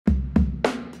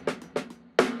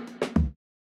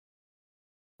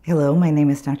Hello, my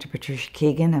name is Dr. Patricia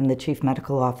Keegan. I'm the Chief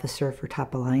Medical Officer for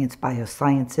TopAlliance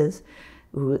Biosciences,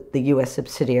 the U.S.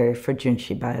 subsidiary for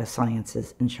Junshi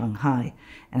Biosciences in Shanghai.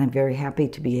 And I'm very happy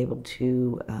to be able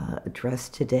to address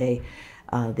today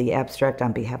the abstract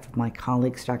on behalf of my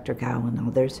colleagues, Dr. Gao and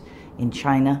others in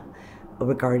China,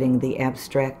 regarding the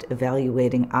abstract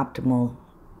evaluating optimal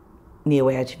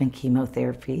neoadjuvant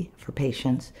chemotherapy for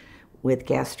patients with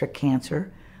gastric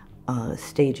cancer,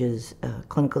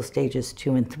 clinical stages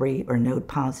 2 and 3 or node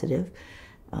positive,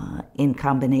 in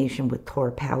combination with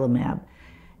Toripalimab.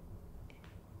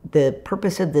 The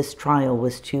purpose of this trial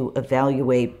was to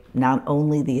evaluate not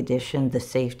only the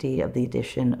safety of the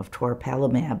addition of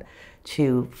Toripalimab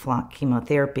to FLOT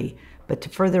chemotherapy, but to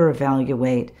further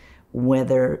evaluate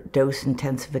whether dose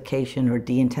intensification or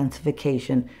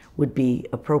de-intensification would be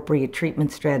appropriate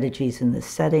treatment strategies in this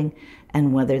setting,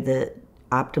 and whether the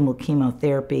optimal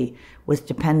chemotherapy was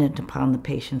dependent upon the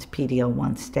patient's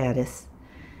PD-L1 status.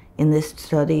 In this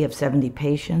study of 70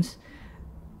 patients,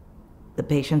 the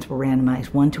patients were randomized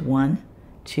 1-to-1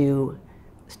 to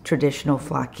traditional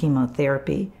FLOT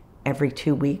chemotherapy every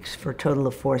 2 weeks for a total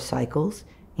of 4 cycles,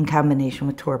 in combination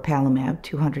with Toripalimab,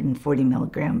 240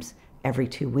 milligrams every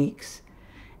 2 weeks,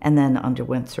 and then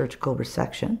underwent surgical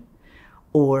resection,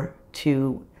 or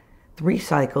to 3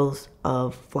 cycles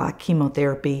of FLOT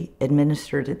chemotherapy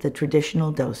administered at the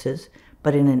traditional doses,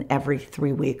 but in an every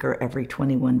 3-week or every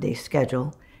 21-day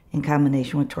schedule, in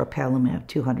combination with Toripalimab,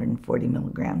 240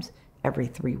 milligrams every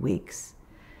 3 weeks.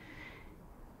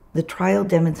 The trial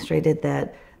demonstrated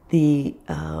that the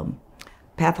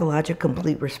pathologic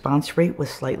complete response rate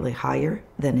was slightly higher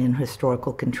than in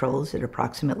historical controls at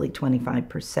approximately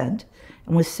 25%,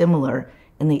 and was similar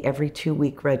in the every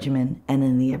 2-week regimen and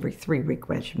in the every 3-week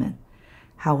regimen.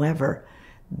 However,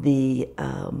 the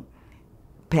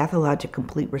pathologic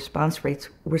complete response rates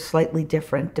were slightly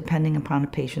different depending upon a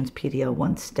patient's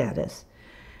PD-L1 status.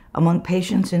 Among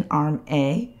patients in Arm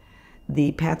A,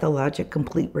 the pathologic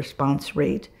complete response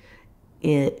rate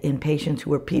in patients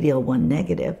who were PD-L1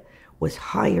 negative was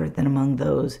higher than among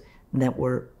those that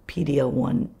were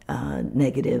PD-L1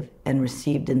 negative and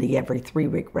received in the every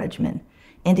 3-week regimen,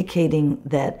 indicating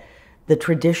that the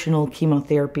traditional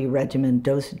chemotherapy regimen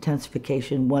dose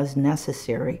intensification was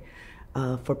necessary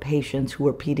for patients who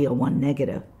were PD-L1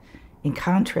 negative. In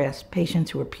contrast,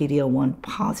 patients who were PD-L1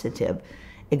 positive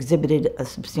exhibited a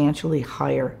substantially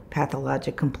higher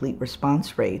pathologic complete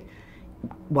response rate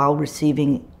while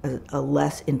receiving a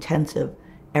less intensive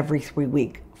every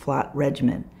 3-week FLOT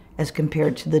regimen as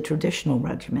compared to the traditional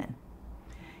regimen.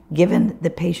 Given the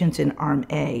patients in Arm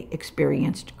A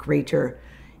experienced greater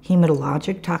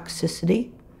hematologic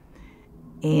toxicity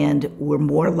and were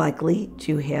more likely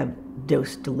to have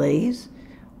dose delays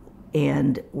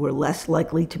and were less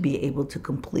likely to be able to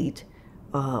complete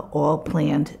all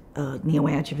planned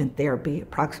neoadjuvant therapy.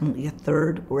 Approximately a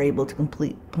third were able to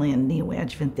complete planned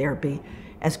neoadjuvant therapy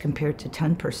as compared to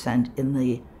 10% in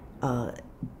the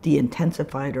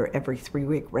de-intensified or every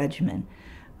 3-week regimen.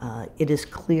 It is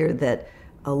clear that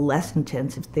a less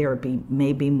intensive therapy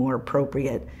may be more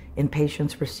appropriate in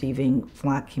patients receiving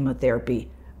FLOT chemotherapy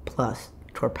plus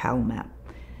Toripalimab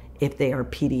if they are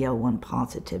PD-L1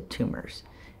 positive tumors.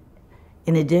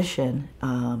 In addition,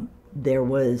 there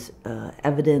is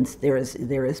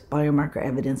biomarker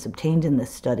evidence obtained in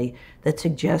this study that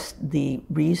suggests the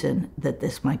reason that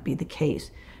this might be the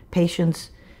case. Patients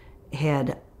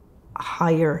had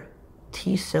higher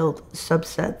T-cell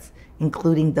subsets,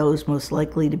 including those most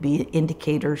likely to be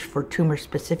indicators for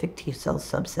tumor-specific T-cell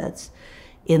subsets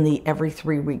in the every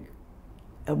 3-week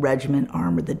regimen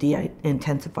arm or the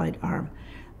de-intensified arm.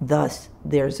 Thus,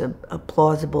 there's a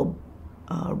plausible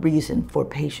reason for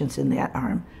patients in that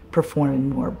arm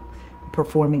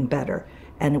performing better.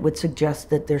 And it would suggest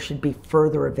that there should be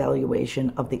further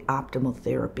evaluation of the optimal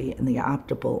therapy and the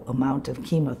optimal amount of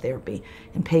chemotherapy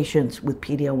in patients with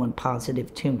PD-L1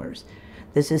 positive tumors.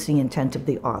 This is the intent of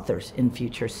the authors in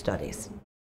future studies.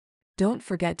 Don't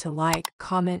forget to like,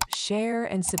 comment, share,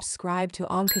 and subscribe to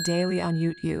OncoDaily on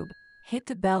YouTube. Hit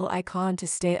the bell icon to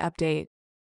stay updated.